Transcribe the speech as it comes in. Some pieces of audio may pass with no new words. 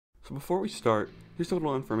So before we start, here's a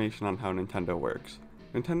little information on how Nintendo works.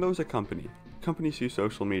 Nintendo is a company. Companies use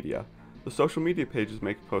social media. The social media pages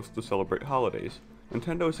make posts to celebrate holidays.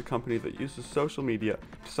 Nintendo is a company that uses social media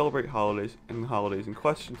to celebrate holidays, and the holidays in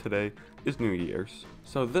question today is New Year's.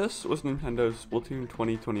 So this was Nintendo's Splatoon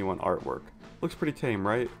 2021 artwork. Looks pretty tame,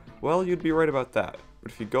 right? Well, you'd be right about that.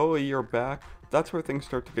 But if you go a year back, that's where things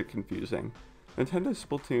start to get confusing. Nintendo's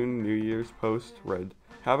Splatoon New Year's post read,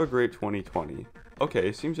 "Have a great 2020.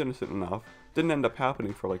 Okay, seems innocent enough. Didn't end up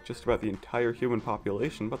happening for like just about the entire human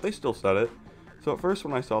population, but they still said it. So at first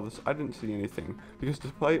when I saw this, I didn't see anything, because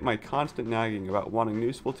despite my constant nagging about wanting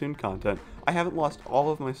new Splatoon content, I haven't lost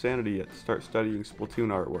all of my sanity yet to start studying Splatoon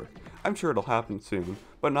artwork. I'm sure it'll happen soon,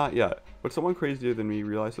 but not yet. But someone crazier than me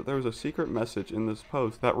realized that there was a secret message in this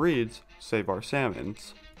post that reads, "Save our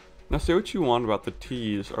salmons." Now say what you want about the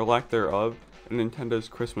tease, or lack thereof, in Nintendo's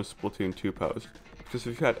Christmas Splatoon 2 post, because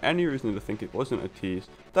if you had any reason to think it wasn't a tease,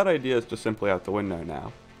 that idea is just simply out the window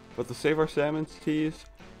now. But the Save Our Salmons tease,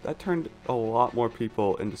 that turned a lot more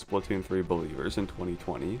people into Splatoon 3 believers in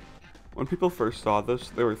 2020. When people first saw this,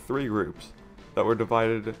 there were three groups that were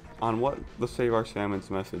divided on what the Save Our Salmons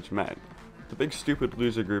message meant. The big stupid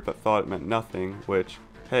loser group that thought it meant nothing, which,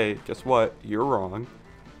 hey, guess what, you're wrong.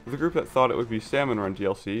 The group that thought it would be Salmon Run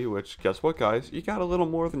DLC, which, guess what guys, you got a little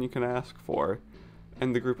more than you can ask for.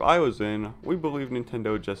 And the group I was in, we believed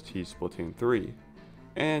Nintendo just teased Splatoon 3.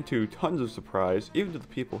 And to tons of surprise, even to the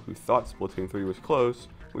people who thought Splatoon 3 was close,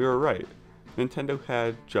 we were right. Nintendo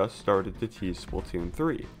had just started to tease Splatoon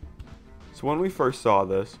 3. So when we first saw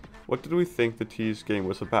this, what did we think the teased game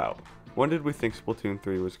was about? When did we think Splatoon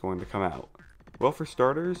 3 was going to come out? Well, for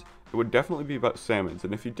starters, it would definitely be about salmons,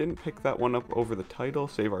 and if you didn't pick that one up over the title,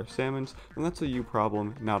 Save Our Salmons, then that's a you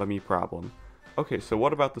problem, not a me problem. Okay, so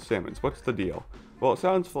what about the salmons? What's the deal? Well, it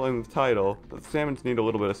sounds full in the title that the salmons need a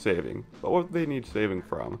little bit of saving, but what do they need saving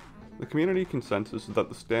from? The community consensus is that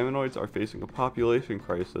the salmonoids are facing a population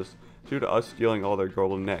crisis due to us stealing all their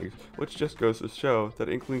golden eggs, which just goes to show that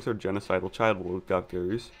Inklings are genocidal child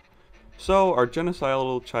abductors. So, our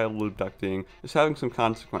genocidal child abducting is having some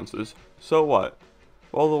consequences. So what?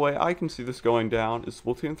 Well, the way I can see this going down is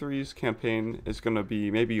Splatoon 3's campaign is gonna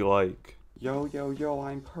be maybe like, "Yo, yo, yo,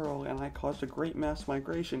 I'm Pearl, and I caused a great mass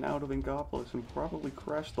migration out of Ingopolis and probably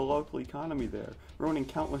crashed the local economy there, ruining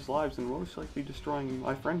countless lives and most likely destroying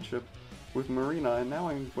my friendship with Marina, and now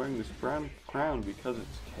I'm wearing this brown crown because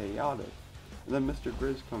it's chaotic." And then Mr.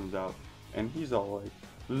 Grizz comes out, and he's all like,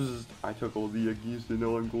 "Zzz, I took all the eggies, and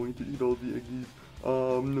now I'm going to eat all the eggies.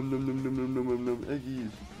 Num num num num num num num num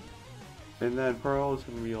eggies." And then Pearl is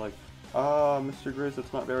gonna be like, Mr. Grizz,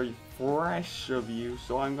 that's not very fresh of you,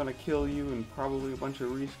 so I'm gonna kill you and probably a bunch of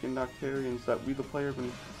reskinned Octarians that we the player have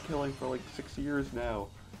been killing for like 6 years now.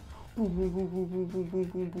 Boom boom boom boom boom boom boom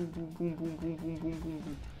boom boom boom boom boom boom boom boom boom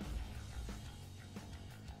boom.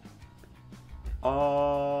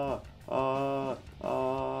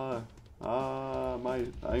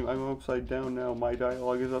 I'm upside down now. My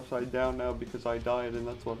dialogue is upside down now because I died, and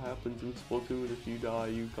that's what happens in Splatoon. If you die,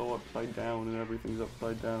 you go upside down and everything's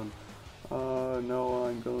upside down. No,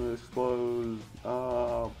 I'm gonna explode.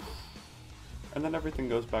 And then everything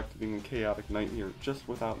goes back to being a chaotic nightmare, just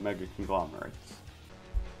without mega conglomerates.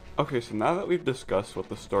 Okay, so now that we've discussed what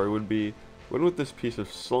the story would be, when would this piece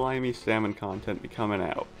of slimy salmon content be coming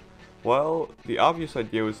out? Well, the obvious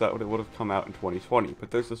idea was that it would have come out in 2020, but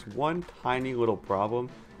there's this one tiny little problem,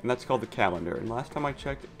 and that's called the calendar, and last time I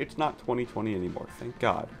checked, it's not 2020 anymore, thank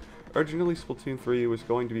God. Originally, Splatoon 3 was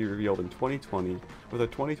going to be revealed in 2020, with a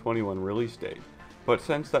 2021 release date, but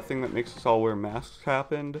since that thing that makes us all wear masks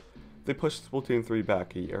happened, they pushed Splatoon 3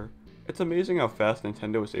 back a year. It's amazing how fast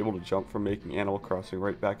Nintendo was able to jump from making Animal Crossing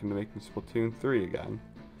right back into making Splatoon 3 again.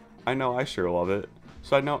 I know, I sure love it.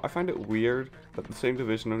 Side note, I find it weird that the same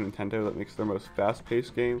division of Nintendo that makes their most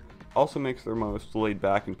fast-paced game also makes their most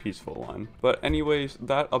laid-back and peaceful one. But anyways,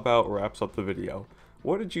 that about wraps up the video.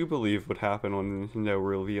 What did you believe would happen when Nintendo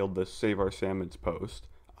revealed this Save Our Salmons post?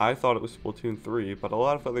 I thought it was Splatoon 3, but a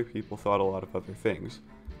lot of other people thought a lot of other things.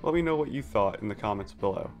 Let me know what you thought in the comments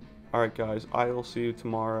below. Alright guys, I will see you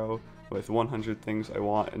tomorrow with 100 Things I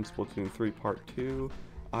Want in Splatoon 3 Part 2.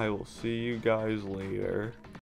 I will see you guys later.